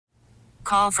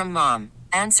Call from mom.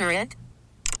 Answer it.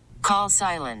 Call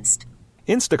silenced.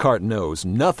 Instacart knows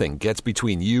nothing gets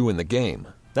between you and the game.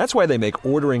 That's why they make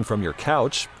ordering from your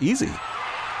couch easy.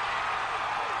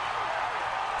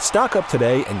 Stock up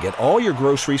today and get all your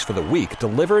groceries for the week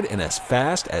delivered in as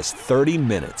fast as 30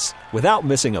 minutes without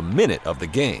missing a minute of the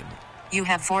game. You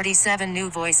have 47 new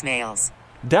voicemails.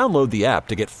 Download the app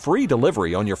to get free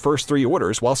delivery on your first 3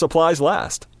 orders while supplies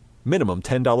last. Minimum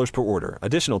 $10 per order.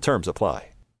 Additional terms apply.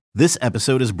 This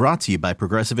episode is brought to you by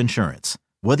Progressive Insurance.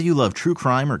 Whether you love true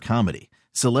crime or comedy,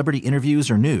 celebrity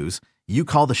interviews or news, you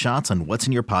call the shots on what's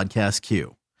in your podcast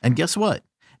queue. And guess what?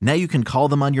 Now you can call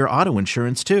them on your auto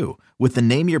insurance too with the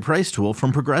Name Your Price tool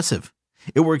from Progressive.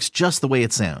 It works just the way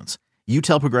it sounds. You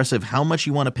tell Progressive how much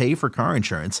you want to pay for car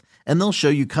insurance, and they'll show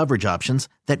you coverage options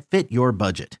that fit your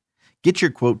budget. Get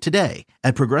your quote today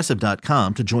at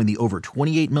Progressive.com to join the over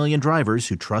 28 million drivers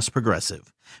who trust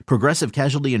Progressive. Progressive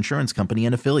Casualty Insurance Company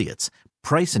and Affiliates.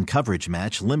 Price and coverage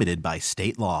match limited by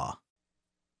state law.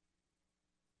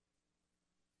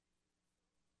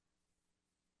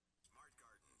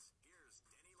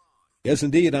 Yes,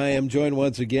 indeed. I am joined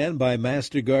once again by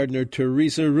Master Gardener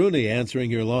Teresa Rooney,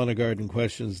 answering your lawn and garden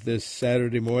questions this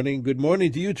Saturday morning. Good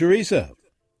morning to you, Teresa.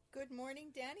 Good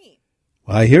morning, Denny.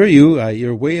 Well, I hear you.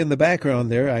 You're way in the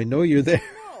background there. I know you're there.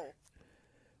 No.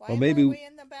 Why Well, am maybe- I way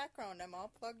in the background? I'm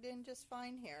all plugged in just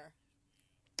fine here.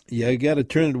 Yeah, you got to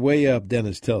turn it way up,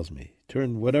 Dennis tells me.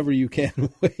 Turn whatever you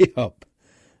can way up,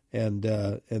 and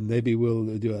maybe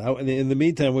we'll do it. In the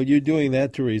meantime, while you're doing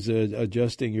that, Teresa,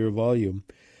 adjusting your volume,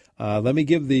 let me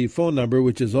give the phone number,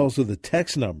 which is also the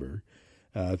text number.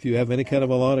 If you have any kind of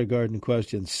a lawn or garden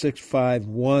question,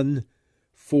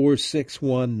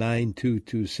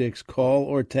 651-461-9226. Call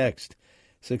or text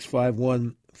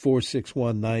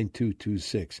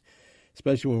 651-461-9226,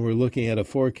 especially when we're looking at a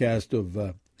forecast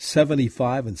of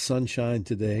 75 and sunshine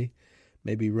today,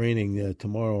 maybe raining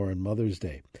tomorrow or on Mother's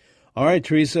Day. All right,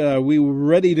 Teresa, are we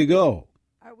ready to go?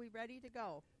 Are we ready to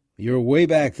go? You're way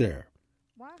back there.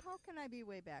 Why? How can I be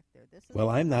way back there? This is Well,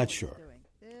 what I'm not always sure. doing.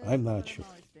 I'm This not is what sure.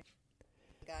 always doing.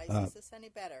 Guys, is this any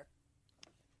better?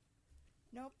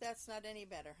 Nope, that's not any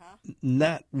better, huh?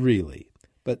 Not really,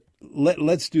 but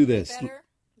let's do this. Better?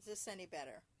 Is this any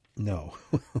better? No,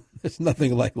 there's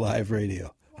nothing like live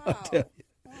radio. I'll Wow. tell you.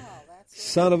 Wow, that's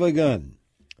Son of a gun.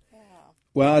 Yeah.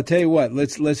 Well, I'll tell you what.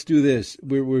 Let's do this.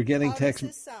 We're getting How text. does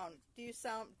this sound?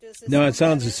 Does this No, it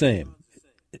sounds better? the same.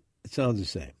 It sounds the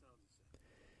same.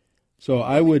 So I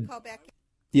Want me to would, call back?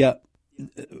 yeah,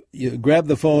 you grab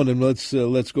the phone and let's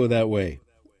go that way.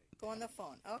 Go on the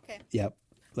phone. Okay. Yep,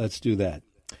 let's do that.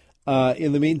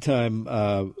 In the meantime,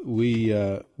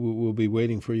 we'll be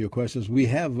waiting for your questions.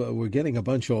 We're getting a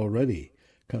bunch already,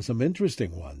 some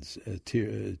interesting ones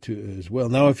to as well.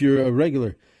 Now, if you're a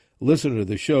regular listener to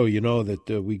the show, you know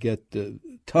that we get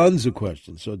tons of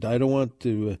questions. So I don't want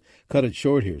to cut it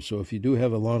short here. So if you do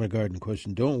have a lawn or garden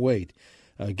question, don't wait.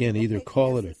 Again, either Okay,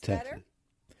 call is it or this text better? it.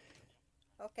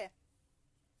 Okay.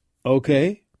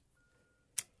 Okay.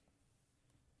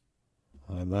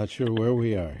 I'm not sure where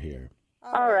we are here.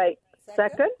 All right. Is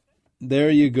that Second? There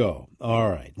you go. All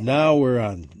right. Now we're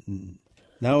on.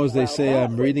 Now, as they say,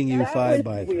 I'm reading you That 5 was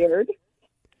by 5. weird.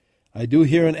 I do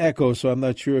hear an echo, so I'm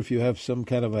not sure if you have some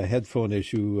kind of a headphone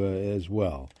issue as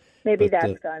well. Maybe But,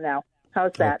 that's gone now.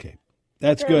 How's that? Okay.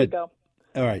 That's There good. we go.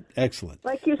 All right. Excellent.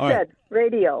 Like you All said, right.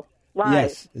 radio, live.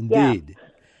 Yes, Yeah. indeed.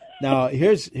 Now,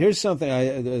 here's something.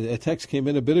 A text came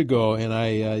in a bit ago, and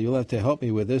you'll have to help me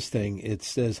with this thing. It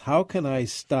says, "How can I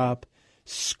stop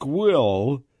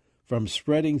squill from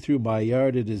spreading through my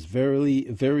yard? It is very,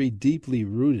 very deeply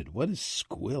rooted." What is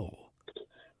squill?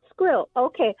 Squill.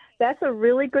 Okay, that's a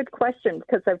really good question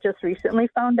because I've just recently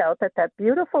found out that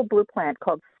beautiful blue plant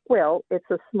called squill, it's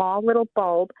a small little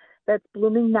bulb that's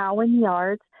blooming now in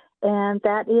yards, and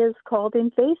that is called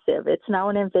invasive. It's now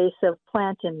an invasive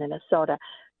plant in Minnesota.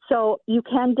 So you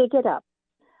can dig it up,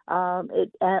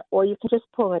 or you can just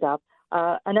pull it up.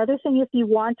 Another thing, if you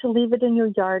want to leave it in your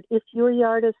yard, if your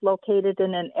yard is located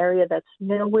in an area that's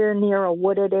nowhere near a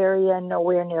wooded area,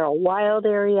 nowhere near a wild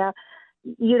area,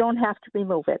 you don't have to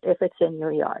remove it if it's in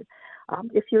your yard.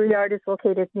 If your yard is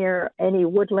located near any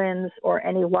woodlands or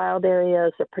any wild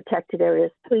areas or protected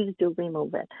areas, please do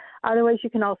remove it. Otherwise, you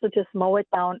can also just mow it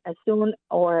down as soon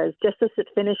or just as it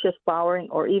finishes flowering,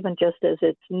 or even just as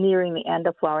it's nearing the end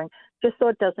of flowering, just so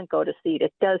it doesn't go to seed.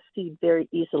 It does seed very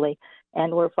easily,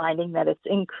 and we're finding that it's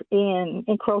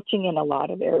encroaching in a lot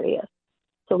of areas.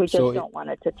 So we just don't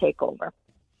want it to take over.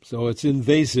 So it's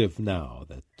invasive now.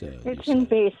 It's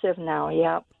invasive now,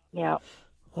 yeah.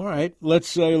 All right,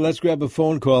 let's grab a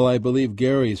phone call. I believe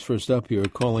Gary's first up here,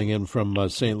 calling in from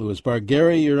St. Louis Park.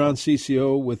 Gary, you're on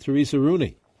CCO with Teresa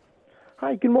Rooney.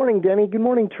 Hi, good morning, Denny. Good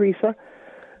morning, Teresa.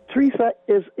 Teresa,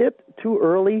 is it too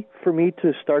early for me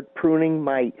to start pruning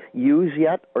my yews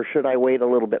yet, or should I wait a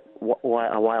little bit, a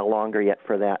while longer yet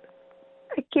for that?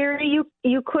 Gary,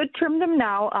 you could trim them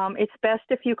now. It's best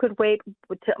if you could wait.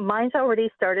 Mine's already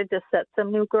started to set some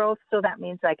new growth, so that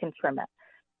means I can trim it.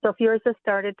 So if yours has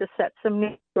started to set some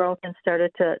new growth and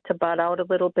started to bud out a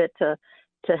little bit to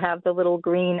have the little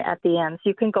green at the ends,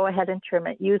 you can go ahead and trim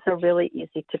it. Yews are really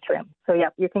easy to trim. So, yeah,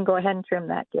 you can go ahead and trim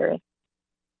that, Gary.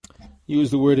 You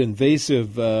used the word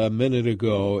invasive a minute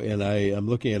ago, and I'm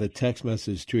looking at a text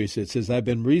message, Teresa. It says, I've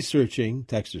been researching,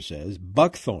 texter says,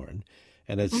 buckthorn,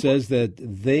 and it says that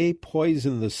they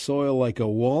poison the soil like a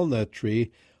walnut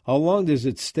tree. How long does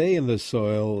it stay in the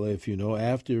soil, if you know,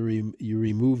 after you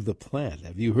remove the plant?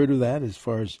 Have you heard of that as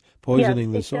far as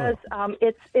poisoning the soil?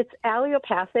 Yes, it's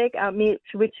allelopathic,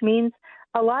 which means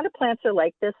a lot of plants are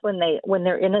like this when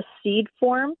they're in a seed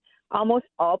form. Almost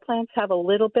all plants have a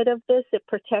little bit of this. It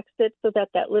protects it so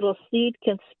that little seed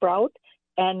can sprout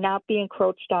and not be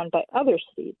encroached on by other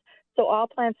seeds. So all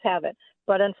plants have it.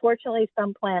 But unfortunately,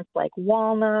 some plants like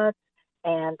walnuts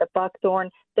and the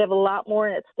buckthorn, they have a lot more,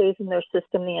 and it stays in their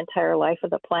system the entire life of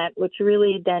the plant, which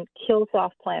really then kills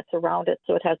off plants around it,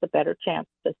 so it has a better chance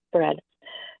to spread.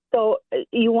 So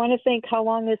you want to think, how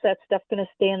long is that stuff going to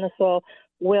stay in the soil?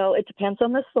 Well, it depends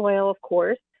on the soil, of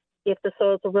course. If the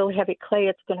soil is a really heavy clay,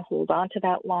 it's going to hold on to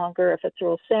that longer. If it's a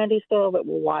real sandy soil, it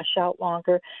will wash out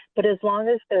longer. But as long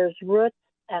as there's roots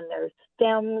and there's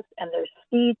stems and there's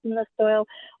seeds in the soil,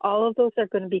 all of those are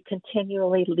going to be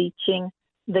continually leaching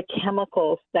the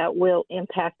chemicals that will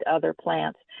impact other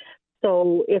plants.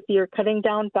 So if you're cutting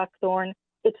down buckthorn,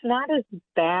 it's not as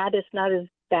bad. It's not as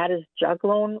bad as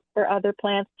juglone for other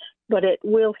plants, but it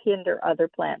will hinder other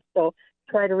plants. So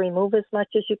try to remove as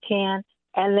much as you can,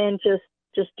 and then just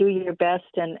do your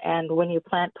best. And when you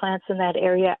plant plants in that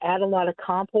area, add a lot of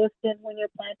compost in when you're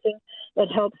planting.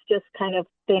 It helps just kind of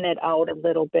thin it out a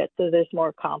little bit so there's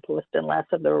more compost and less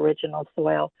of the original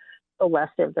soil, so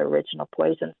less of the original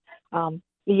poisons.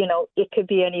 It could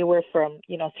be anywhere from,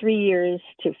 3 years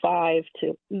to 5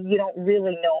 to, you don't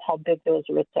really know how big those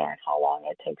roots are and how long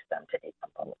it takes them to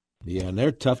decompose. Yeah, and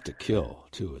they're tough to kill,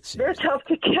 too, it seems. They're tough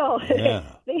to kill. Yeah.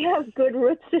 They have good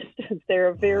root systems. They're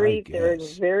a very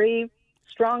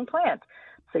strong plant.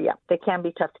 So, yeah, they can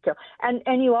be tough to kill.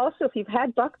 And you also, if you've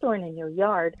had buckthorn in your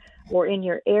yard or in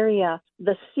your area,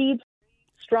 the seeds,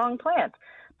 strong plant.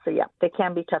 So, yeah, they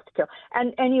can be tough to kill.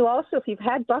 And you also, if you've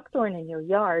had buckthorn in your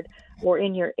yard or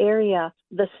in your area,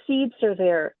 the seeds are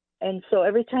there. And so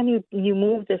every time you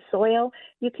move the soil,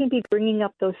 you can be bringing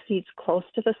up those seeds close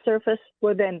to the surface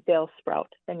where then they'll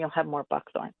sprout. Then you'll have more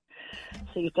buckthorn.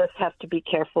 So you just have to be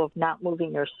careful of not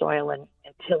moving your soil and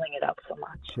tilling it up so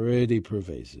much. Pretty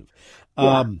pervasive.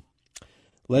 Yeah.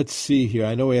 Let's see here.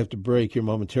 I know we have to break here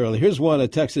momentarily. Here's one. A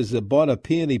Texas that bought a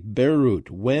peony bare root.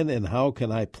 When and how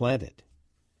can I plant it?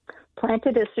 Plant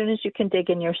it as soon as you can dig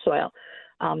in your soil.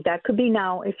 That could be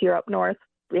now. If you're up north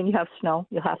and you have snow,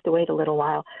 you'll have to wait a little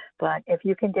while. But if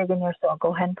you can dig in your soil,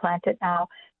 go ahead and plant it now.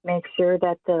 Make sure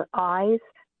that the eyes,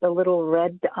 the little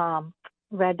red,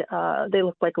 they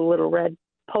look like little red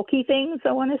pokey things,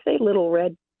 I want to say, little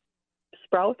red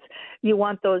sprouts. You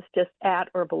want those just at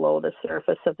or below the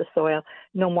surface of the soil,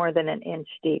 no more than an inch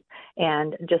deep.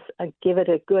 And just give it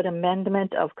a good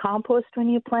amendment of compost when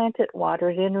you plant it, water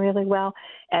it in really well,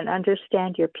 and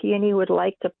understand your peony would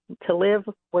like to live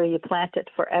where you plant it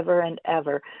forever and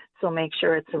ever. So make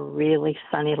sure it's a really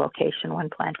sunny location when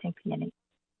planting peony.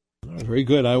 Very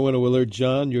good. I want to alert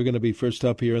John, you're going to be first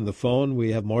up here on the phone.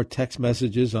 We have more text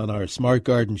messages on our Smart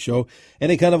Garden show.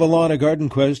 Any kind of a lawn or garden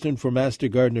question for Master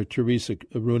Gardener Teresa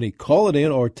Rooney, call it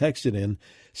in or text it in.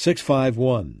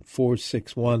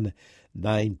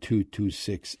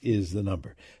 651-461-9226 is the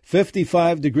number.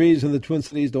 55 degrees in the Twin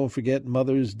Cities. Don't forget,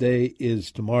 Mother's Day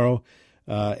is tomorrow.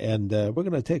 And we're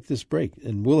going to take this break,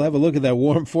 and we'll have a look at that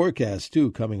warm forecast,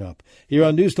 too, coming up here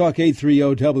on News Talk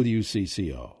 830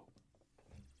 WCCO.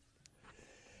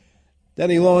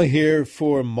 Denny Long here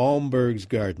for Malmberg's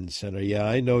Garden Center. Yeah,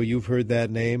 I know you've heard that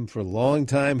name for a long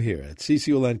time here at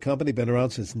CCO Land Company. Been around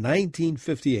since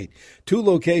 1958. 2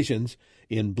 locations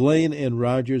in Blaine and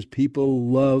Rogers. People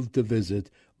love to visit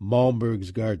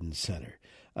Malmberg's Garden Center.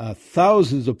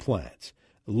 Thousands of plants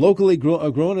locally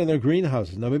grown in their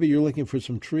greenhouses. Now, maybe you're looking for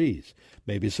some trees,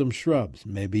 maybe some shrubs,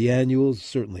 maybe annuals,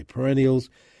 certainly perennials.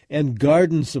 And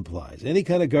garden supplies, any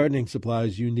kind of gardening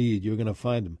supplies you need, you're going to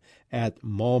find them at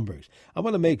Malmberg's. I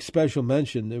want to make special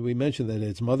mention that we mentioned that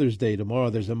it's Mother's Day tomorrow.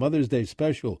 There's a Mother's Day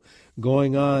special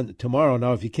going on tomorrow.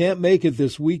 Now, if you can't make it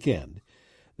this weekend,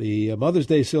 the Mother's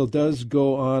Day sale does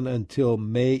go on until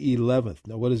May 11th.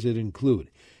 Now, what does it include?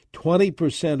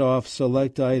 20% off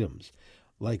select items.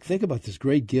 Like, think about this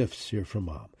great gifts here from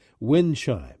Mom. Wind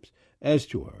chimes,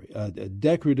 estuary,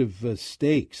 decorative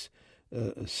stakes,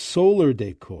 solar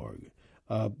decor,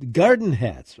 garden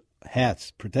hats,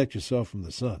 protect yourself from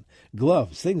the sun,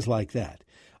 gloves, things like that.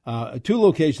 2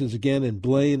 locations again in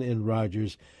Blaine and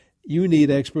Rogers. You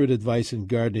need expert advice in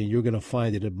gardening. You're going to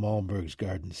find it at Malmberg's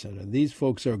Garden Center. These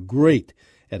folks are great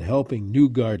at helping new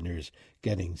gardeners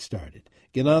getting started.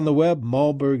 Get on the web,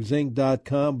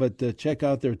 malmbergsinc.com, but check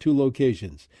out their 2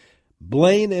 locations,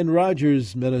 Blaine and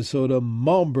Rogers, Minnesota,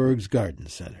 Malmberg's Garden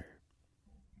Center.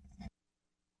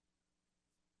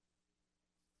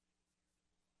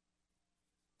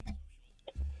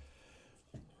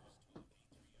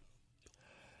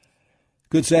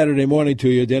 Good Saturday morning to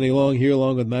you. Denny Long here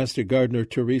along with Master Gardener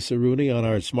Teresa Rooney on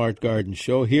our Smart Garden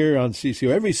Show here on CCO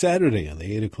every Saturday on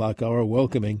the 8 o'clock hour,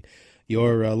 welcoming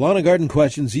your lawn and garden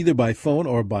questions either by phone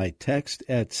or by text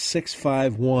at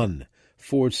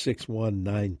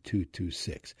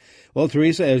 651-461-9226. Well,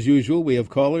 Teresa, as usual, we have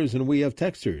callers and we have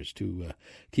texters to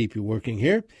keep you working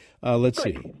here. Let's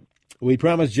see. We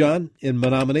promised John in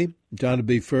Menominee. John to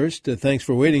be first. Thanks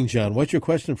for waiting, John. What's your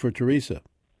question for Teresa?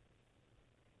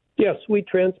 Yes, we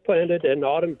transplanted an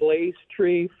autumn blaze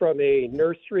tree from a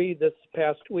nursery this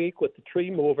past week with the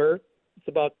tree mover. It's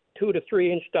about 2 to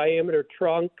 3 inch diameter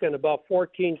trunk and about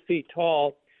 14 feet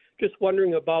tall. Just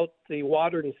wondering about the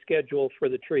watering schedule for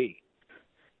the tree.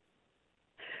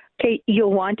 Okay,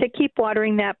 you'll want to keep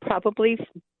watering that. Probably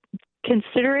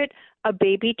consider it a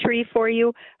baby tree for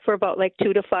you for about like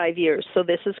 2 to 5 years. So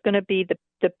this is going to be the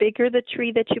bigger the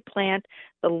tree that you plant,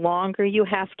 the longer you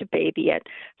have to baby it.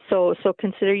 So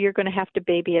consider you're going to have to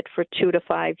baby it for 2 to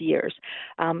 5 years.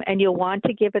 And you'll want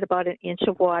to give it about 1 inch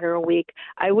of water a week.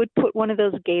 I would put one of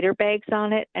those gator bags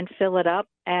on it and fill it up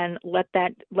and let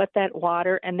that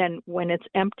water, and then when it's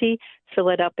empty, fill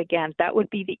it up again. That would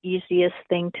be the easiest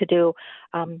thing to do.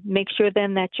 Make sure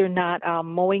then that you're not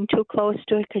mowing too close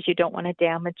to it because you don't want to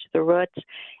damage the roots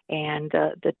and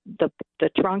the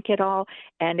trunk at all.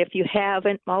 And if you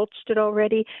haven't mulched it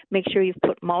already, make sure you've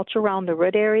put mulch around the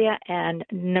root area and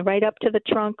right up to the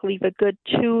trunk, leave a good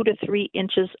 2 to 3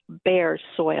 inches bare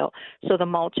soil so the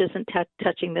mulch isn't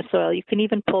touching the soil. You can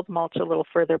even pull the mulch a little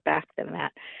further back than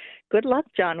that. Good luck,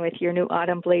 John, with your new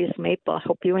Autumn Blaze maple. I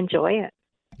hope you enjoy it.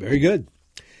 Very good.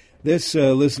 This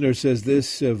listener says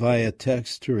this via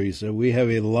text, Teresa. We have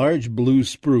a large blue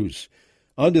spruce.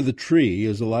 Under the tree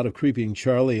is a lot of creeping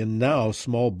Charlie and now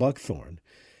small buckthorn.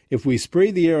 If we spray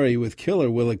the area with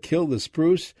killer, will it kill the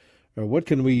spruce? Or what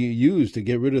can we use to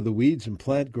get rid of the weeds and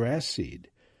plant grass seed?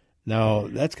 Now,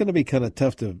 that's going to be kind of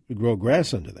tough to grow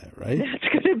grass under that, right? That's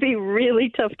going to be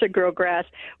really tough to grow grass,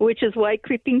 which is why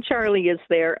creeping Charlie is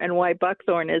there and why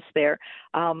buckthorn is there.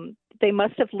 They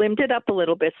must have limbed it up a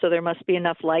little bit, so there must be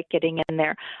enough light getting in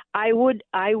there. I would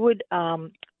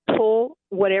pull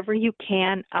whatever you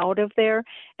can out of there,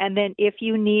 and then if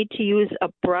you need to use a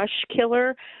brush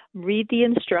killer, read the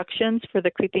instructions for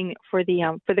the creeping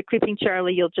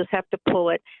Charlie. You'll just have to pull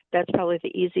it. That's probably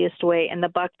the easiest way. And the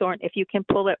buckthorn, if you can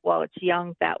pull it while it's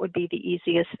young, that would be the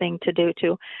easiest thing to do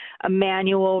too. A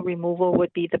manual removal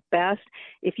would be the best.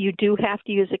 If you do have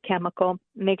to use a chemical,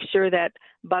 make sure that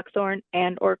buckthorn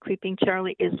and or creeping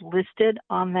Charlie is listed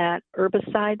on that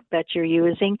herbicide that you're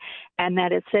using, and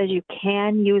that it says you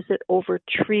can use it over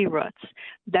tree roots.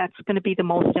 That's going to be the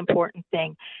most important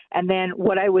thing. And then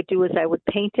what I would do is I would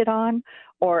paint it on,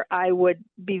 or I would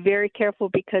be very careful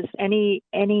because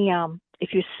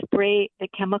if you spray the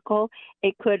chemical,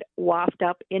 it could waft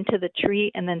up into the tree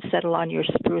and then settle on your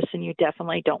spruce, and you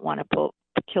definitely don't want to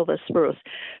kill the spruce.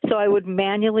 So I would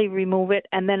manually remove it,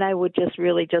 and then I would just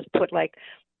put like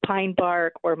pine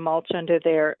bark or mulch under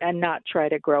there and not try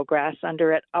to grow grass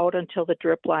under it out until the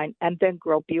drip line, and then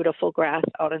grow beautiful grass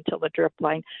out until the drip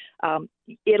line.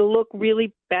 It'll look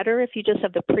really better if you just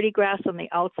have the pretty grass on the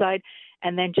outside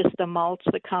and then just the mulch,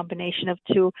 the combination of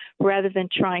two, rather than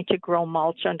trying to grow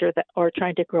mulch under that or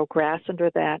trying to grow grass under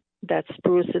that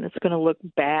spruce, and it's going to look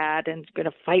bad and it's going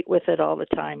to fight with it all the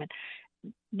time. And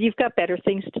you've got better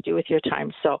things to do with your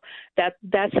time. So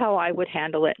that's how I would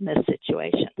handle it in this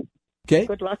situation. Okay.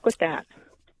 Good luck with that.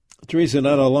 Teresa,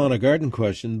 not a lawn or garden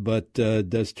question, but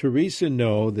does Teresa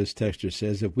know, this texter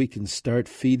says, if we can start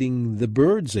feeding the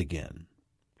birds again?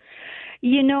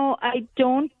 I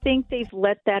don't think they've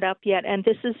let that up yet, and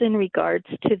this is in regards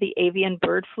to the avian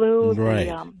bird flu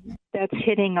Right. that's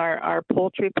hitting our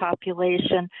poultry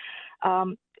population.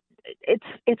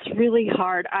 It's really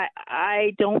hard.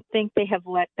 I don't think they have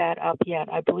let that up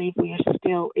yet. I believe we are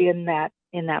still in that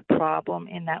problem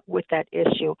with that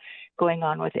issue going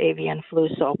on with avian flu.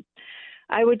 So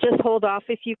I would just hold off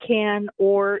if you can,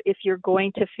 or if you're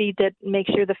going to feed it, make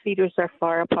sure the feeders are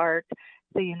far apart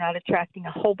so you're not attracting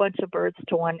a whole bunch of birds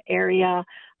to one area.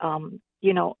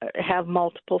 Have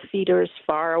multiple feeders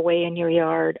far away in your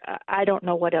yard. I don't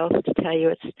know what else to tell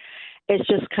you. It's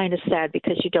just kind of sad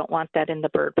because you don't want that in the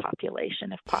bird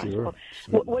population if possible.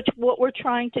 Sure. What we're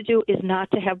trying to do is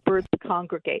not to have birds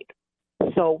congregate.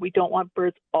 So we don't want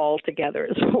birds all together.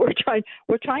 So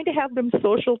we're trying to have them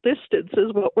social distance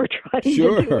is what we're trying to do.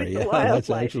 Sure, yeah,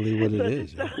 that's actually what it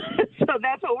is. Yeah. So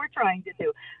that's what we're trying to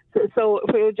do. So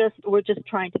we're just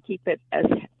trying to keep that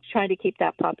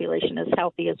population as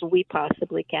healthy as we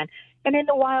possibly can. And in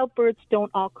the wild, birds don't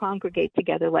all congregate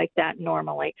together like that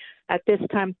normally. At this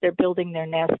time, they're building their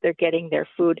nest, they're getting their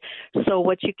food. So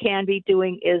what you can be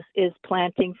doing is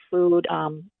planting food,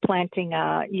 planting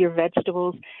your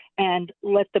vegetables, and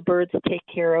let the birds take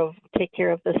care of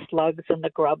the slugs and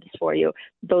the grubs for you.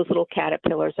 Those little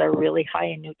caterpillars are really high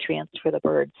in nutrients for the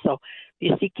birds. So if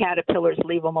you see caterpillars,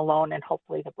 leave them alone, and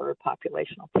hopefully the bird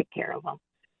population will take care of them.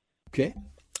 Okay.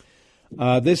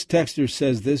 This texter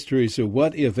says this, Teresa: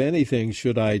 what, if anything,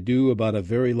 should I do about a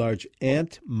very large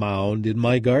ant mound in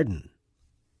my garden?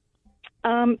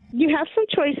 You have some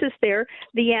choices there.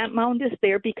 The ant mound is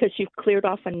there because you've cleared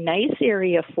off a nice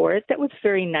area for it. That was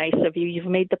very nice of you. You've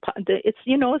made it's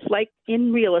like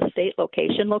in real estate,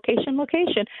 location.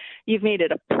 You've made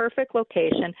it a perfect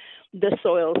location. The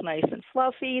soil's nice and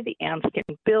fluffy. The ants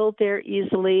can build there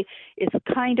easily. It's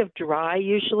kind of dry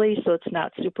usually, so it's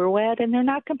not super wet, and they're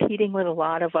not competing with a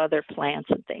lot of other plants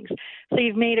and things. So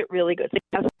you've made it really good. So you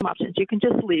have some options. You can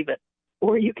just leave it,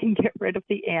 or you can get rid of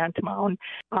the ant mound.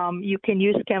 You can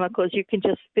use chemicals. You can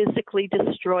just physically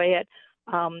destroy it,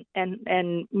 and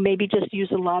maybe just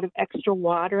use a lot of extra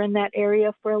water in that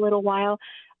area for a little while.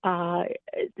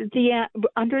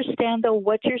 Understand, though,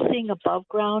 what you're seeing above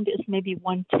ground is maybe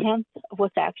 1/10 of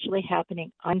what's actually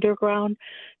happening underground.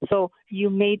 So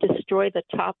you may destroy the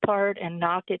top part and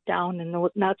knock it down and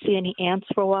not see any ants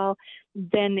for a while.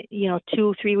 Then,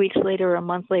 2-3 weeks later or a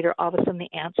month later, all of a sudden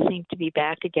the ants seem to be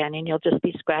back again, and you'll just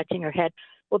be scratching your head.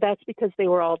 Well, that's because they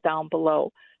were all down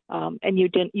below. And you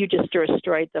just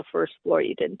destroyed the first floor.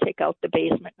 You didn't take out the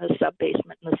basement and the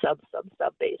sub-basement and the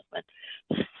sub-basement.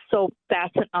 So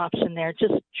that's an option there.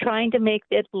 Just trying to make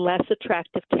it less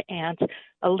attractive to ants,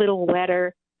 a little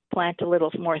wetter, plant a little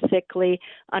more thickly.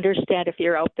 Understand if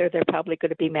you're out there, they're probably going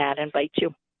to be mad and bite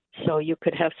you. So you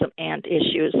could have some ant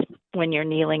issues when you're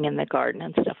kneeling in the garden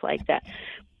and stuff like that.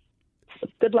 So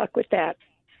good luck with that.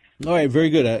 All right, very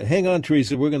good. Hang on,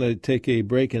 Teresa. We're going to take a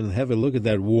break and have a look at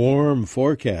that warm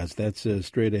forecast. That's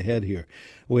straight ahead here.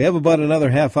 We have about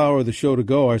another half hour of the show to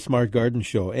go, our Smart Garden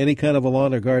Show. Any kind of a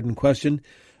lawn or garden question,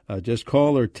 just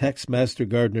call or text Master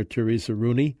Gardener Teresa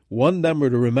Rooney. One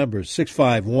number to remember,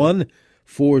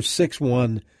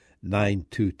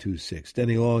 651-461-9226.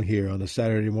 Denny Long here on a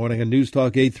Saturday morning on News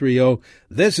Talk 830.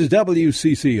 This is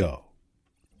WCCO.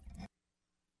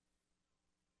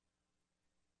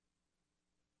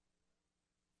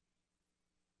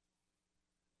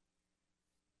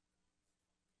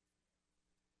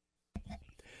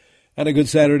 And a good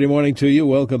Saturday morning to you.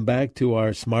 Welcome back to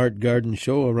our Smart Garden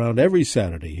Show around every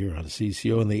Saturday here on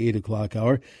CCO in the 8 o'clock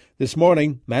hour. This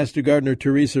morning, Master Gardener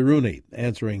Teresa Rooney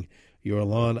answering your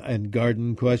lawn and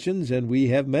garden questions, and we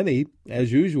have many,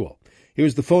 as usual.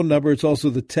 Here's the phone number. It's also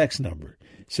the text number,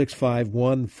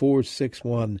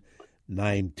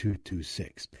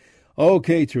 651-461-9226.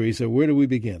 Okay, Teresa, where do we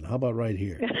begin? How about right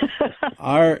here?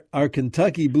 Our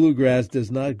Kentucky bluegrass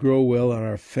does not grow well on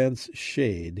our fence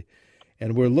shade,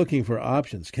 and we're looking for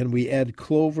options. Can we add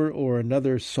clover or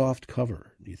another soft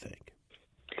cover, do you think?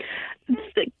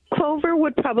 The clover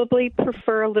would probably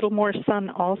prefer a little more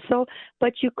sun also,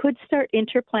 but you could start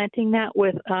interplanting that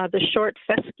with the short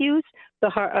fescues, the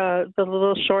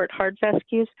little short hard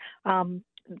fescues.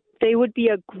 They would be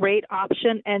a great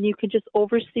option, and you can just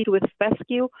overseed with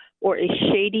fescue or a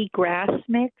shady grass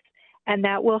mix, and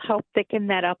that will help thicken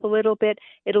that up a little bit.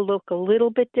 It'll look a little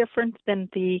bit different than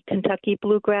the Kentucky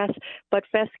bluegrass, but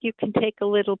fescue can take a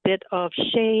little bit of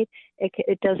shade.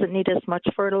 It doesn't need as much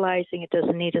fertilizing. It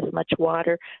doesn't need as much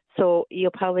water, so you'll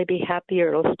probably be happier.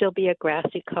 It'll still be a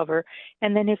grassy cover.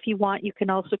 And then if you want, you can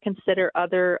also consider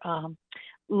other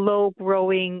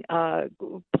low-growing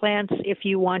plants, if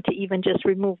you want to even just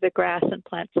remove the grass and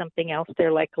plant something else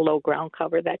there, like a low ground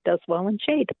cover that does well in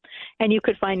shade. And you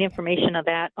could find information of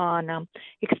that on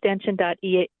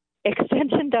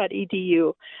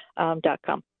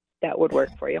extension.edu.com. That would work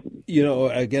for you. You know,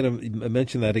 again, I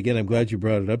mentioned that again. I'm glad you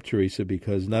brought it up, Teresa,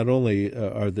 because not only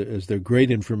is there great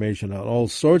information on all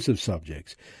sorts of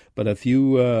subjects, but if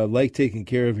you like taking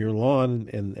care of your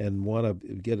lawn and want to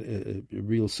get a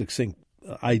real succinct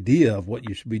idea of what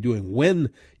you should be doing when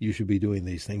you should be doing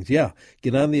these things,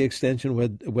 get on the Extension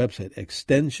website,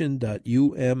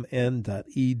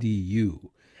 extension.umn.edu.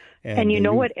 And you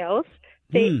know what else?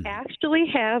 They actually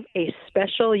have a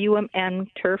special UMN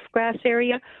turf grass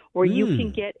area where you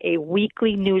can get a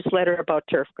weekly newsletter about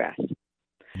turf grass.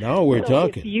 Now we're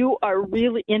talking. If you are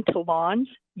really into lawns,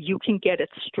 you can get it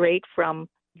straight from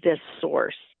this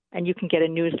source, and you can get a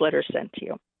newsletter sent to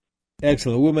you.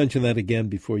 Excellent. We'll mention that again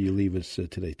before you leave us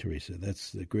today, Teresa.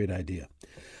 That's a great idea.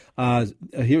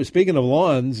 Here, speaking of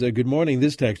lawns, good morning.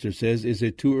 This texter says, is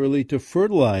it too early to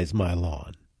fertilize my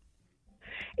lawn?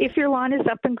 If your lawn is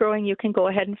up and growing, you can go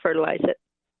ahead and fertilize it.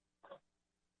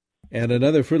 And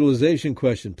another fertilization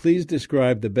question. Please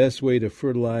describe the best way to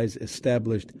fertilize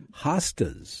established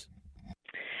hostas.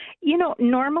 You know,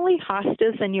 normally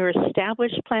hostas and your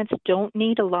established plants don't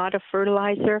need a lot of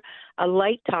fertilizer. A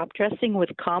light top dressing with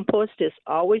compost is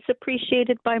always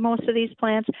appreciated by most of these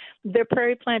plants. Their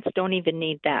prairie plants don't even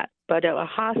need that. But a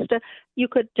hosta, you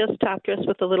could just top dress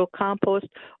with a little compost,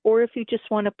 or if you just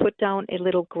want to put down a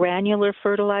little granular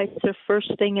fertilizer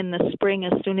first thing in the spring,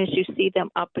 as soon as you see them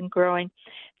up and growing,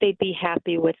 they'd be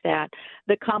happy with that.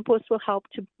 The compost will help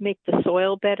to make the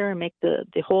soil better and make the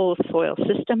whole soil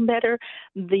system better.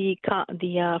 The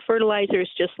fertilizer is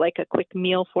just like a quick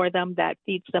meal for them that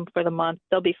feeds them for the month.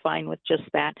 They'll be fine with just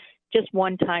that. Just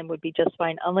one time would be just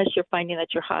fine, unless you're finding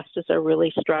that your hostas are really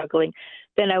struggling.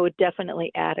 Then I would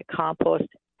definitely add a compost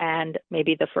and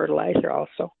maybe the fertilizer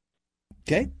also.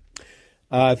 Okay.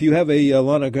 If you have a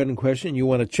lawn or garden question, you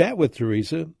want to chat with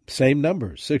Teresa, same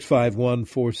number,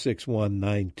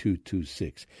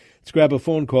 651-461-9226. Let's grab a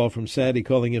phone call from Sandy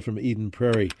calling in from Eden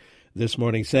Prairie this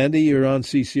morning. Sandy, you're on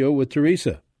CCO with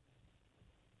Teresa.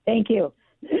 Thank you.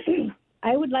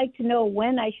 I would like to know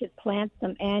when I should plant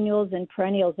some annuals and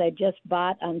perennials I just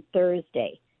bought on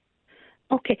Thursday.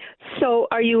 Okay. So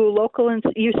are you local? And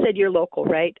you said you're local,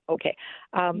 right? Okay.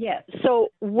 Yes. So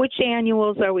which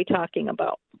annuals are we talking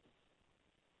about?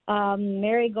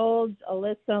 Marigolds,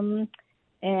 alyssum,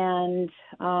 and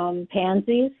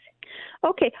pansies.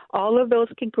 Okay, all of those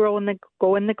can go in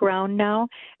the ground now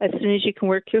as soon as you can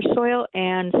work your soil,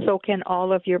 and so can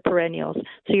all of your perennials.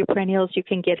 So your perennials you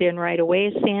can get in right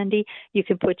away, Sandy. You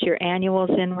can put your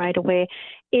annuals in right away.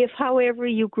 If, however,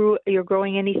 you're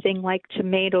growing anything like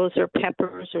tomatoes or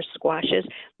peppers or squashes,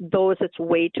 those it's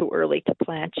way too early to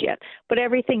plant yet. But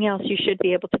everything else you should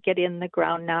be able to get in the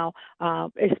ground now,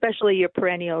 especially your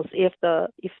perennials. If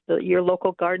your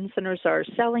local garden centers are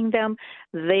selling them,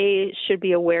 they should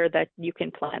be aware that you can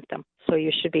plant them. So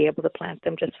you should be able to plant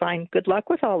them just fine. Good luck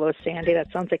with all those, Sandy. That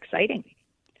sounds exciting.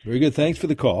 Very good. Thanks for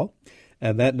the call.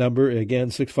 And that number, again,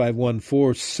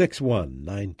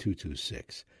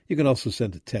 651-461-9226. You can also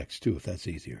send a text, too, if that's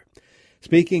easier.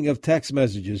 Speaking of text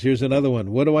messages, here's another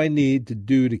one. What do I need to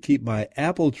do to keep my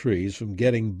apple trees from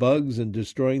getting bugs and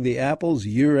destroying the apples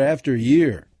year after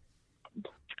year?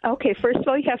 Okay, first of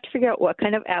all, you have to figure out what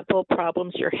kind of apple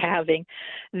problems you're having.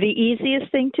 The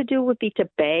easiest thing to do would be to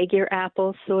bag your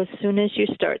apples. So as soon as you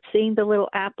start seeing the little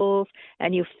apples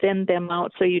and you thin them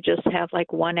out, so you just have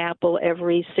like one apple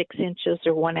every 6 inches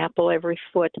or one apple every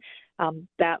foot,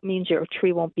 that means your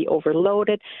tree won't be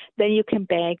overloaded. Then you can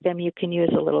bag them. You can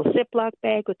use a little Ziploc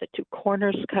bag with the two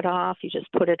corners cut off. You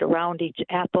just put it around each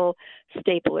apple,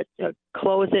 staple it,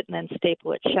 close it, and then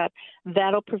staple it shut.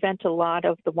 That'll prevent a lot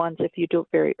of the ones, if you do it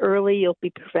very early, you'll be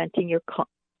preventing your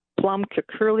plum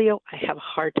curculio. I have a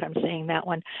hard time saying that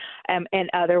one, and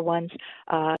other ones.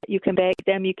 You can bag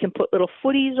them. You can put little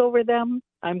footies over them.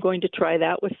 I'm going to try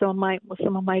that with some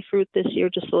of my fruit this year,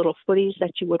 just little footies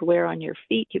that you would wear on your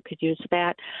feet. You could use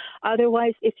that.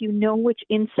 Otherwise, if you know which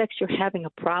insects you're having a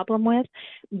problem with,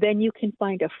 then you can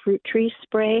find a fruit tree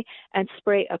spray and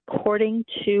spray according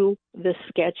to the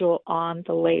schedule on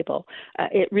the label.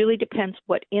 It really depends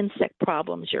what insect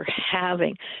problems you're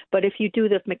having. But if you do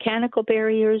the mechanical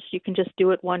barriers, you can just do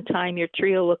it one time. Your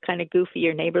tree will look kind of goofy.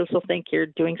 Your neighbors will think you're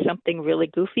doing something really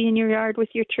goofy in your yard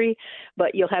with your tree,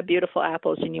 but you'll have beautiful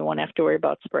apples and you won't have to worry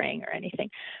about spraying or anything.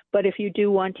 But if you do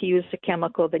want to use the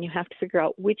chemical, then you have to figure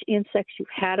out which insects you've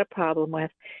had a problem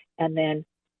with and then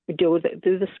do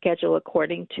the schedule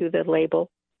according to the label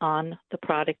on the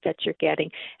product that you're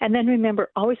getting. And then remember,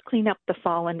 always clean up the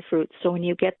fallen fruit. So when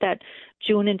you get that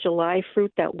June and July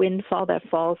fruit, that windfall that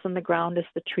falls on the ground as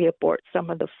the tree aborts some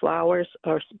of the flowers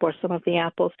or some of the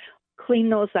apples, clean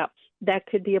those up. That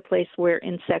could be a place where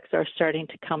insects are starting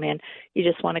to come in. You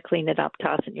just want to clean it up,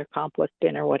 toss it in your compost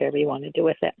bin or whatever you want to do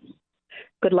with it.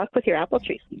 Good luck with your apple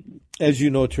trees. As you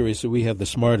know, Teresa, we have the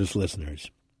smartest listeners,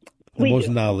 the most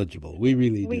knowledgeable. We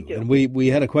really do. And we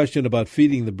had a question about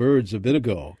feeding the birds a bit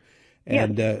ago.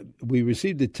 And we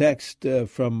received a text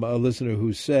from a listener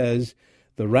who says,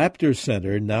 the Raptor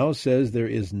Center now says there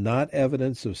is not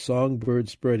evidence of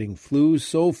songbirds spreading flu,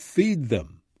 so feed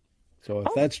them. So if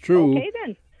that's true, okay,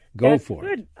 then. Go That's for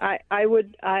good. it. I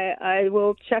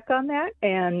will check on that.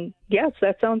 And yes,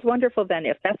 that sounds wonderful then.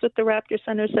 If that's what the Raptor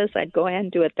Center says, I'd go ahead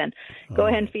and do it then. Go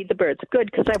ahead and feed the birds.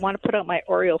 Good, because I want to put out my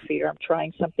Oriole feeder. I'm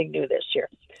trying something new this year.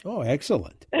 Oh,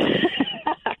 excellent.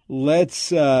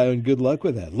 Let's and good luck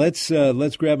with that.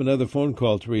 Let's grab another phone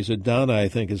call, Teresa. Donna, I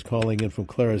think, is calling in from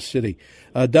Clara City.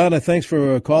 Donna, thanks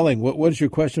for calling. What is your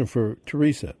question for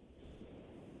Teresa?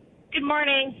 Good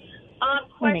morning.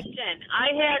 Question.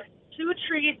 I had 2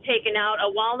 trees taken out, a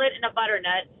walnut and a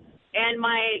butternut, and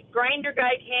my grinder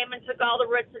guy came and took all the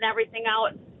roots and everything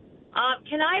out.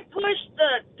 Can I push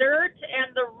the dirt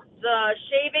and the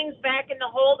shavings back in the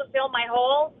hole to fill my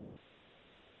hole?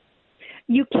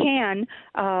 You can.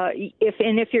 Are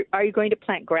you going to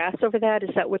plant grass over that? Is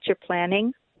that what you're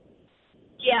planning?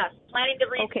 Yes, planning to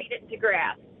reseed it to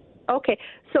grass. Okay,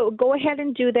 so go ahead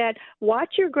and do that.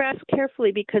 Watch your grass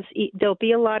carefully because there'll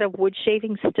be a lot of wood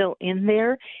shavings still in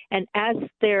there. And as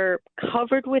they're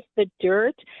covered with the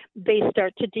dirt, they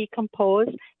start to decompose.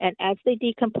 And as they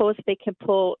decompose, they can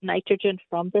pull nitrogen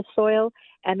from the soil.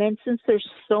 And then since there's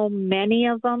so many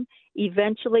of them,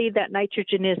 eventually that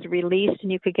nitrogen is released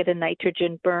and you could get a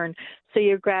nitrogen burn. So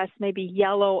your grass may be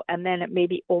yellow and then it may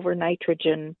be over-fertilized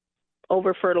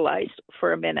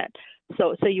for a minute.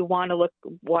 So you want to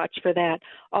watch for that.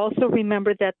 Also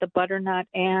remember that the butternut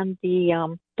and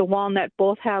the walnut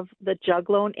both have the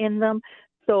juglone in them,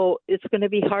 so it's going to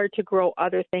be hard to grow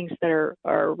other things that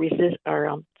are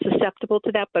susceptible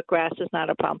to that. But grass is not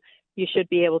a problem. You should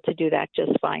be able to do that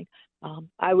just fine.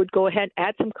 I would go ahead,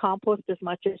 add some compost as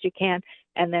much as you can,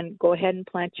 and then go ahead and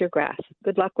plant your grass.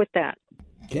 Good luck with that.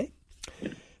 Okay.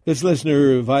 This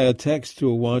listener via text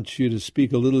will want you to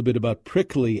speak a little bit about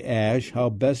prickly ash,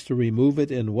 how best to remove it,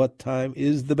 and what time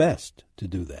is the best to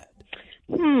do that.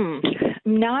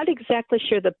 Not exactly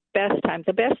sure the best time.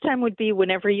 The best time would be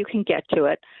whenever you can get to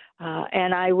it.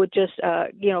 And I would just,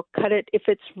 cut it. If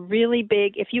it's really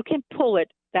big, if you can pull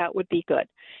it, that would be good.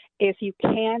 If you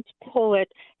can't pull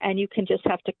it and you can just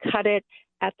have to cut it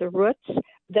at the roots,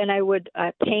 then I would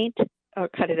paint or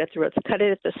cut it at the roots, cut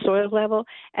it at the soil level,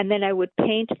 and then I would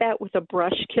paint that with a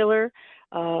brush killer,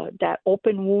 that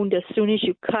open wound as soon as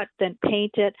you cut, then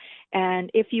paint it.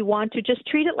 And if you want to, just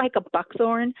treat it like a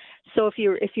buckthorn. So if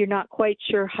you're not quite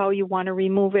sure how you want to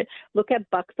remove it, look at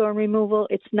buckthorn removal.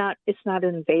 It's not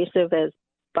invasive as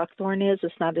buckthorn is.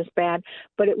 It's not as bad,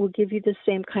 but it will give you the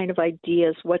same kind of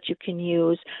ideas what you can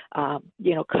use.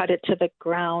 Cut it to the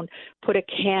ground, put a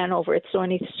can over it so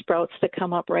any sprouts that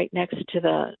come up right next to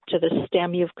the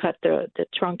stem you've cut, the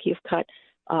trunk you've cut,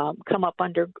 come up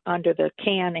under the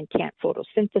can and can't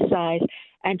photosynthesize.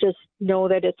 And just know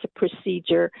that it's a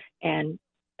procedure, and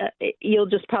you'll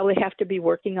just probably have to be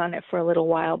working on it for a little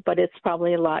while, but it's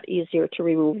probably a lot easier to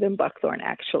remove than buckthorn,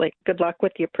 actually. Good luck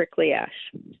with your prickly ash.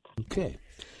 Okay.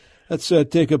 Let's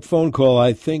take a phone call.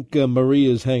 I think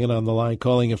Marie is hanging on the line,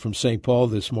 calling in from St. Paul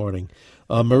this morning.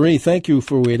 Marie, thank you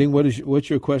for waiting. What's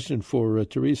your question for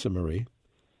Teresa, Marie?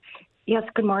 Yes,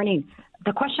 good morning.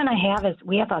 The question I have is,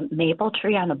 we have a maple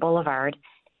tree on the boulevard,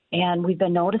 and we've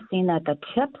been noticing that the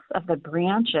tips of the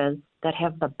branches that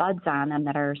have the buds on them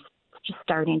that are just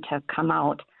starting to come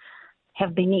out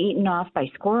have been eaten off by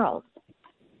squirrels.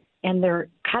 And they're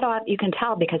cut off, you can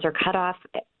tell because they're cut off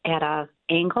at an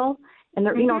angle. And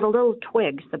they're, the little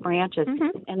twigs, the branches,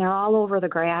 and they're all over the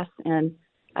grass. And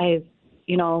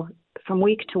from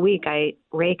week to week, I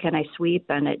rake and I sweep,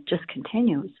 and it just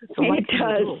continues. So what it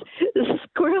does.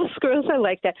 Squirrels are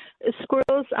like that.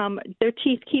 Squirrels, their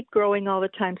teeth keep growing all the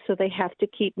time, so they have to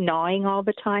keep gnawing all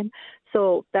the time.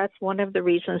 So that's one of the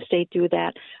reasons they do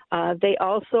that. They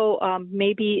also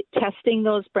may be testing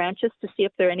those branches to see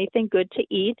if they're anything good to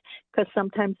eat, because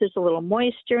sometimes there's a little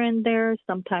moisture in there.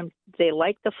 Sometimes they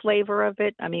like the flavor of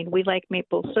it. I mean, we like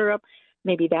maple syrup.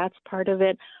 Maybe that's part of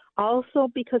it. Also,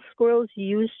 because squirrels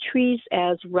use trees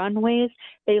as runways,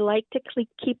 they like to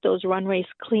keep those runways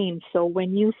clean. So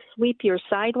when you sweep your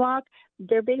sidewalk,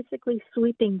 they're basically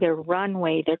sweeping their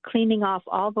runway. They're cleaning off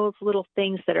all those little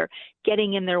things that are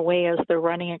getting in their way as they're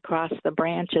running across the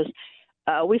branches.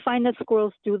 We find that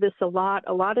squirrels do this a lot.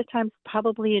 A lot of times,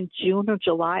 probably in June or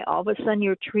July, all of a sudden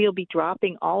your tree will be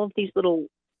dropping all of these little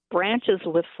branches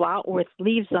with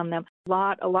leaves on them.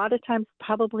 A lot of times,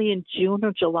 probably in June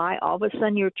or July, all of a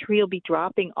sudden your tree will be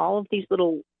dropping all of these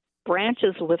little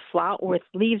branches with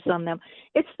leaves on them.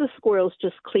 It's the squirrels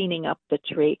just cleaning up the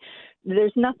tree.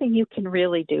 There's nothing you can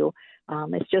really do.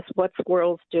 It's just what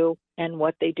squirrels do and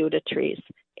what they do to trees.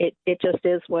 It just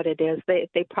is what it is.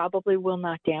 They probably will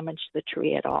not damage the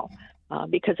tree at all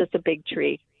because it's a big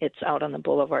tree. It's out on the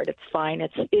boulevard. It's fine.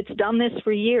 It's done this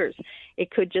for years. It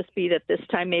could just be that this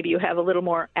time maybe you have a little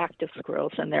more active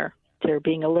squirrels and they're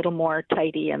being a little more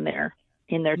tidy in their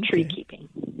tree keeping.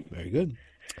 Very good.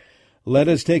 Let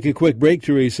us take a quick break,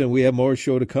 Teresa, and we have more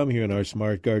show to come here in our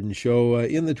Smart Garden Show.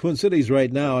 In the Twin Cities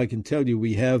right now, I can tell you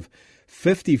we have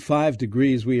 55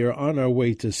 degrees. We are on our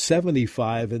way to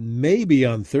 75, and maybe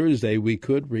on Thursday we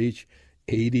could reach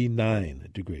 89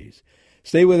 degrees.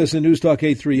 Stay with us in News Talk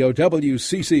 830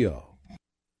 WCCO.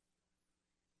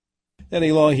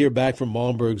 Denny Long here, back from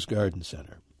Malmberg's Garden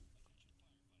Center.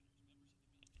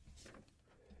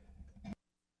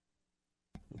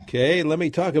 Okay, let me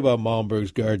talk about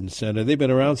Malmberg's Garden Center. They've been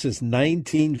around since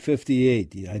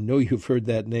 1958. I know you've heard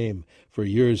that name for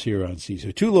years here on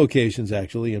Caesar. 2 locations,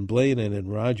 actually, in Blaine and in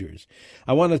Rogers.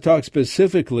 I want to talk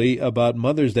specifically about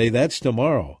Mother's Day. That's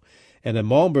tomorrow. And in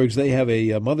Malmberg's, they have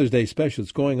a Mother's Day special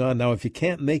that's going on. Now, if you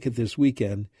can't make it this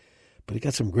weekend, but you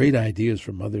got some great ideas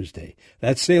for Mother's Day.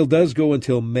 That sale does go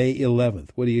until May 11th.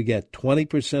 What do you get?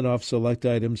 20% off select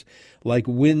items like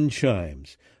wind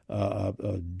chimes,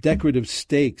 decorative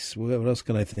stakes. What else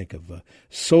can I think of?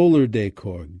 Solar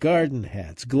decor, garden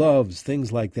hats, gloves,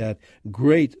 things like that.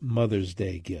 Great Mother's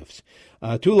Day gifts.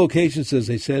 2 locations, as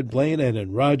I said, Blaine and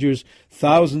in Rogers.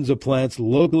 Thousands of plants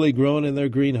locally grown in their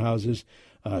greenhouses.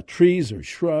 Trees or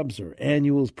shrubs or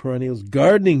annuals, perennials,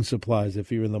 gardening supplies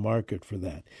if you're in the market for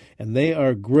that. And they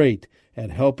are great at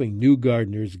helping new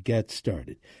gardeners get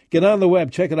started. Get on the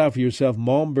web. Check it out for yourself,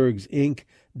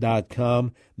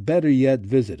 malmbergsinc.com. Better yet,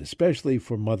 visit, especially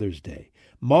for Mother's Day.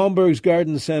 Malmberg's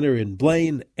Garden Center in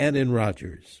Blaine and in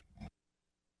Rogers.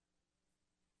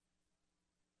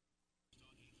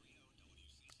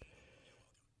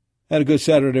 And a good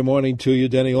Saturday morning to you.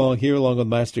 Denny Long here, along with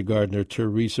Master Gardener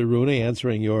Teresa Rooney,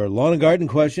 answering your lawn and garden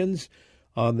questions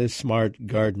on this Smart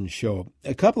Garden Show.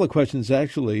 A couple of questions,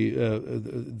 actually,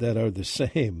 that are the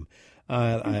same.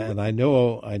 And I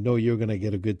know you're going to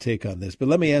get a good take on this. But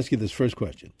let me ask you this first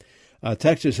question.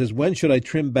 Texture says, when should I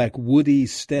trim back woody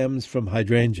stems from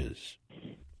hydrangeas?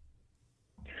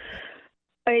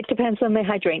 It depends on the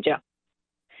hydrangea.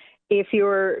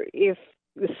 If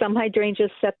some hydrangeas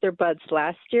set their buds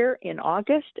last year in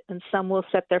August, and some will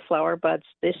set their flower buds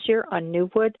this year on new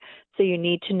wood. So you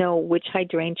need to know which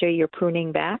hydrangea you're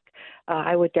pruning back.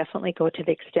 I would definitely go to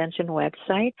the Extension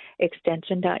website,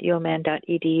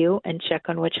 extension.umn.edu, and check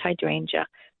on which hydrangea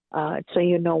so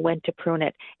you know when to prune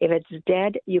it. If it's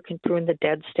dead, you can prune the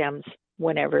dead stems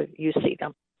whenever you see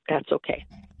them. That's okay.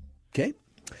 Okay.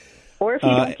 Or if you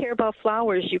don't care about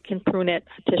flowers, you can prune it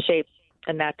to shape,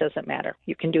 and that doesn't matter.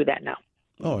 You can do that now.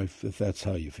 Oh, if that's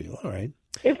how you feel. All right.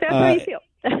 If that's how you feel.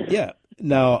 Yeah.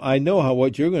 Now, I know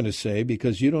what you're going to say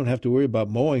because you don't have to worry about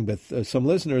mowing, but some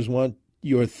listeners want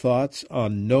your thoughts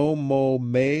on No Mow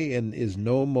May, and is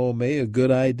No Mow May a good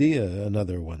idea,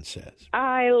 another one says.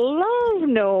 I love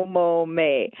No Mow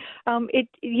May.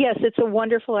 Yes, it's a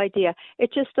wonderful idea.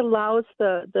 It just allows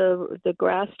the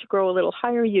grass to grow a little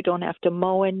higher. You don't have to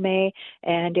mow in May,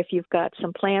 and if you've got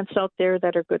some plants out there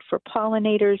that are good for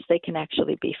pollinators, they can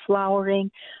actually be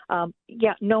flowering.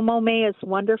 No Mow May is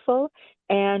wonderful.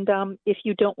 And if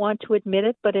you don't want to admit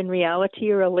it, but in reality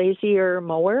you're a lazier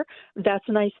mower, that's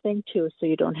a nice thing too. So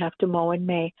you don't have to mow in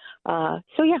May. I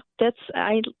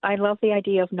love the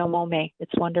idea of No Mow May.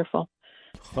 It's wonderful.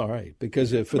 All right,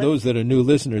 because for those that are new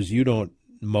listeners, you don't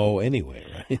mow anyway,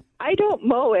 right? I don't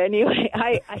mow anyway.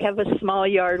 I have a small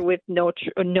yard with no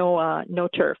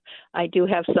turf. I do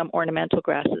have some ornamental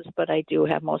grasses, but I do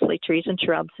have mostly trees and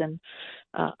shrubs and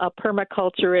a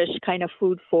permaculture-ish kind of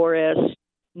food forest,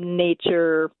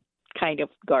 nature kind of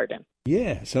garden.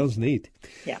 Yeah, sounds neat.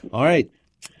 Yeah. All right.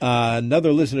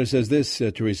 Another listener says this,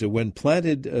 Teresa, when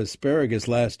planted asparagus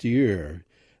last year,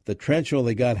 the trench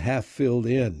only got half filled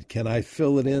in. Can I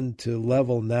fill it in to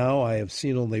level now? I have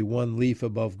seen only one leaf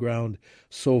above ground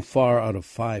so far out of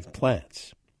 5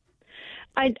 plants.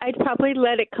 I'd probably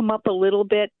let it come up a little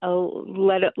bit,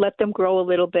 let them grow a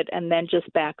little bit, and then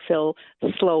just backfill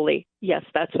slowly. Yes,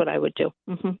 that's what I would do.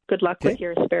 Good luck with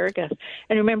your asparagus.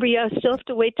 And remember, you still have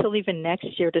to wait till even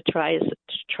next year to try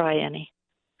any.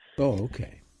 Oh,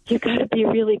 okay. You got to be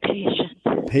really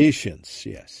patient. Patience,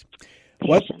 yes.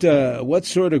 What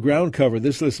sort of ground cover,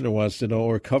 this listener wants to know,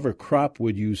 or cover crop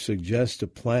would you suggest to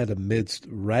plant amidst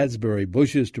raspberry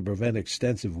bushes to prevent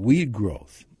extensive weed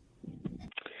growth?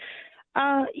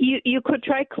 You could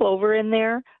try clover in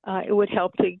there. It would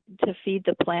help to feed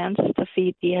the plants, to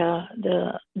feed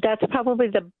the that's probably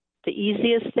the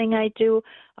easiest thing I do.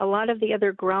 A lot of the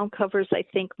other ground covers I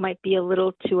think might be a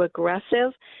little too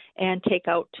aggressive and take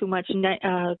out too much.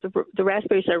 The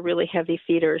raspberries are really heavy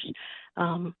feeders.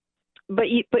 But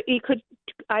you could,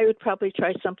 I would probably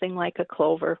try something like a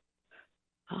clover.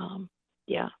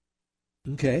 Yeah.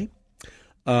 Okay.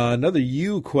 Another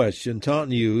U question.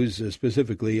 Taunton U's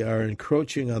specifically are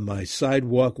encroaching on my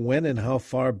sidewalk. When and how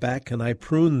far back can I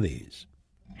prune these?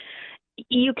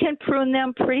 You can prune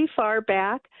them pretty far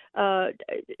back.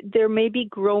 There may be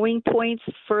growing points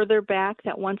further back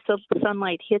that once the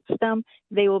sunlight hits them,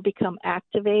 they will become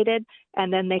activated,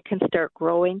 and then they can start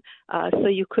growing. So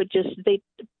you could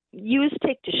Yews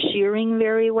take to shearing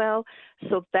very well,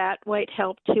 so that might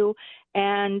help too.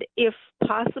 And if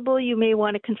possible, you may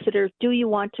want to consider, do you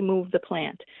want to move the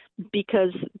plant?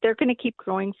 Because they're going to keep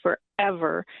growing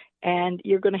forever, and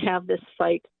you're going to have this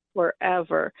fight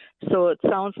forever. So it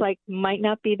sounds like might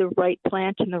not be the right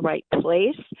plant in the right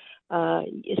place.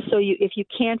 If you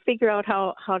can't figure out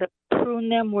how to prune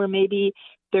them, where maybe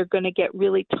they're going to get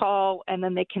really tall and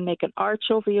then they can make an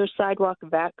arch over your sidewalk,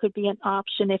 that could be an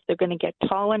option if they're going to get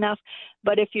tall enough.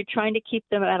 But if you're trying to keep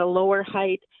them at a lower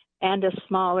height and a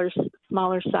smaller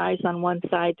size on one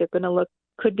side, they're going to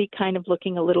could be kind of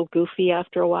looking a little goofy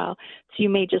after a while. So you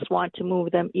may just want to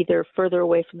move them either further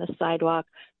away from the sidewalk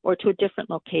or to a different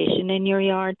location in your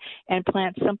yard and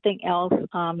plant something else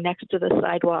next to the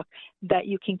sidewalk that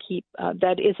you can keep,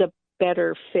 that is a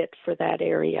better fit for that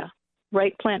area.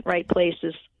 Right plant, right place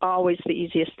is always the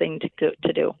easiest thing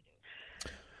to do.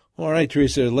 All right,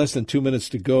 Teresa, less than 2 minutes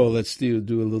to go. Let's do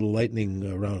a little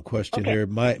lightning round question here.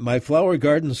 My flower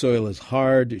garden soil is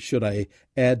hard. Should I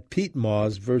add peat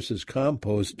moss versus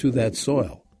compost to that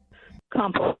soil?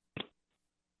 Compost.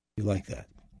 You like that?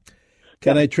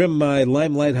 Can I trim my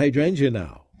limelight hydrangea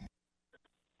now?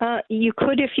 You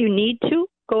could if you need to.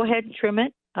 Go ahead and trim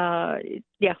it.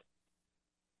 Yeah.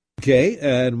 Okay,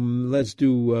 and let's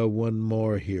do one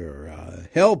more here.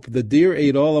 Help, the deer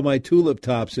ate all of my tulip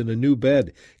tops in a new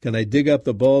bed. Can I dig up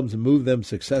the bulbs and move them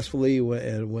successfully,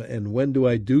 and when do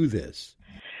I do this?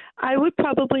 I would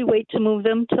probably wait to move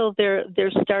them till they're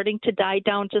starting to die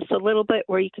down just a little bit,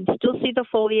 where you can still see the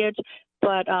foliage,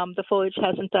 but the foliage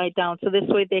hasn't died down. So this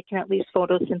way they can at least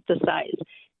photosynthesize.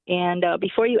 And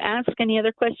before you ask any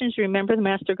other questions, remember the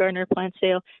Master Gardener plant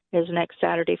sale is next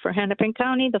Saturday for Hennepin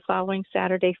County, the following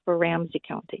Saturday for Ramsey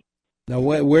County. Now,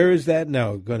 where is that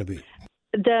now going to be?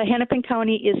 The Hennepin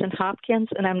County is in Hopkins,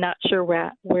 and I'm not sure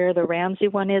where the Ramsey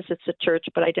one is. It's a church,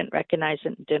 but I didn't recognize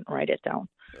it and didn't write it down.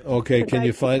 Okay, can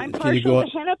you find? I'm can you go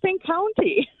partial to Hennepin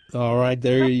County. All right,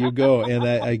 there you go. And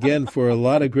again, for a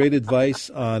lot of great advice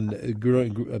on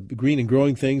green and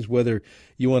growing things, whether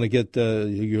you want to get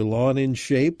your lawn in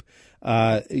shape,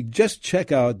 just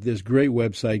check out this great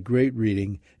website, great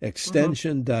reading,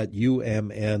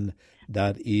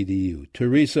 extension.umn.edu.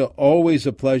 Teresa, always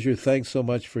a pleasure. Thanks so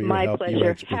much for your help. My pleasure. Your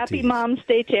expertise. Happy Mom's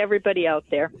Day to everybody out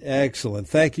there. Excellent.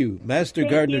 Thank you. Master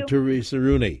Gardener Teresa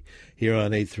Rooney here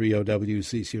on 830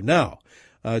 WCCO. Now,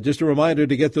 just a reminder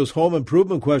to get those home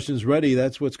improvement questions ready.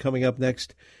 That's what's coming up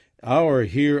next hour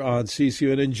here on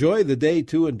CCO. And enjoy the day,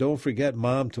 too. And don't forget,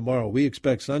 Mom, tomorrow. We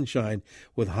expect sunshine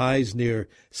with highs near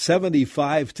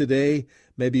 75 today.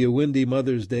 Maybe a windy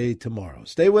Mother's Day tomorrow.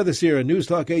 Stay with us here on News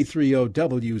Talk 830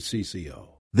 WCCO.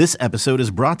 This episode is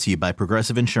brought to you by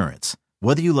Progressive Insurance.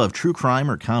 Whether you love true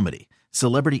crime or comedy,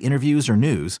 celebrity interviews or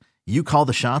news, you call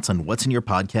the shots on what's in your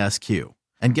podcast queue.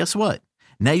 And guess what?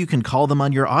 Now you can call them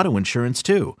on your auto insurance,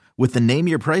 too, with the Name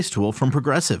Your Price tool from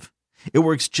Progressive. It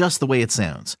works just the way it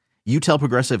sounds. You tell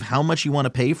Progressive how much you want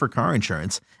to pay for car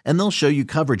insurance, and they'll show you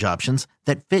coverage options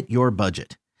that fit your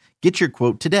budget. Get your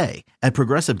quote today at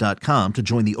Progressive.com to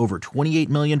join the over 28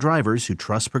 million drivers who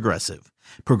trust Progressive.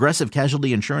 Progressive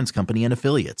Casualty Insurance Company and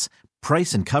Affiliates.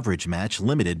 Price and coverage match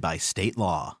limited by state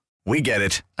law. We get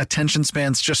it. Attention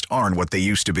spans just aren't what they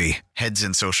used to be. Heads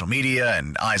in social media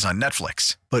and eyes on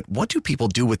Netflix. But what do people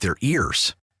do with their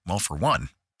ears? Well, for one,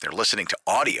 they're listening to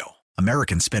audio.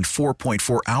 Americans spend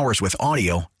 4.4 hours with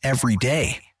audio every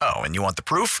day. Oh, and you want the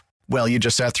proof? Well, you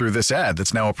just sat through this ad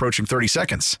that's now approaching 30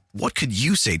 seconds. What could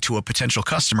you say to a potential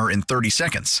customer in 30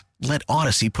 seconds? Let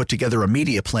Odyssey put together a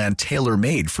media plan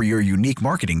tailor-made for your unique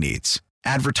marketing needs.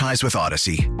 Advertise with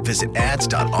Odyssey. Visit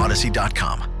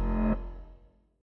ads.odyssey.com.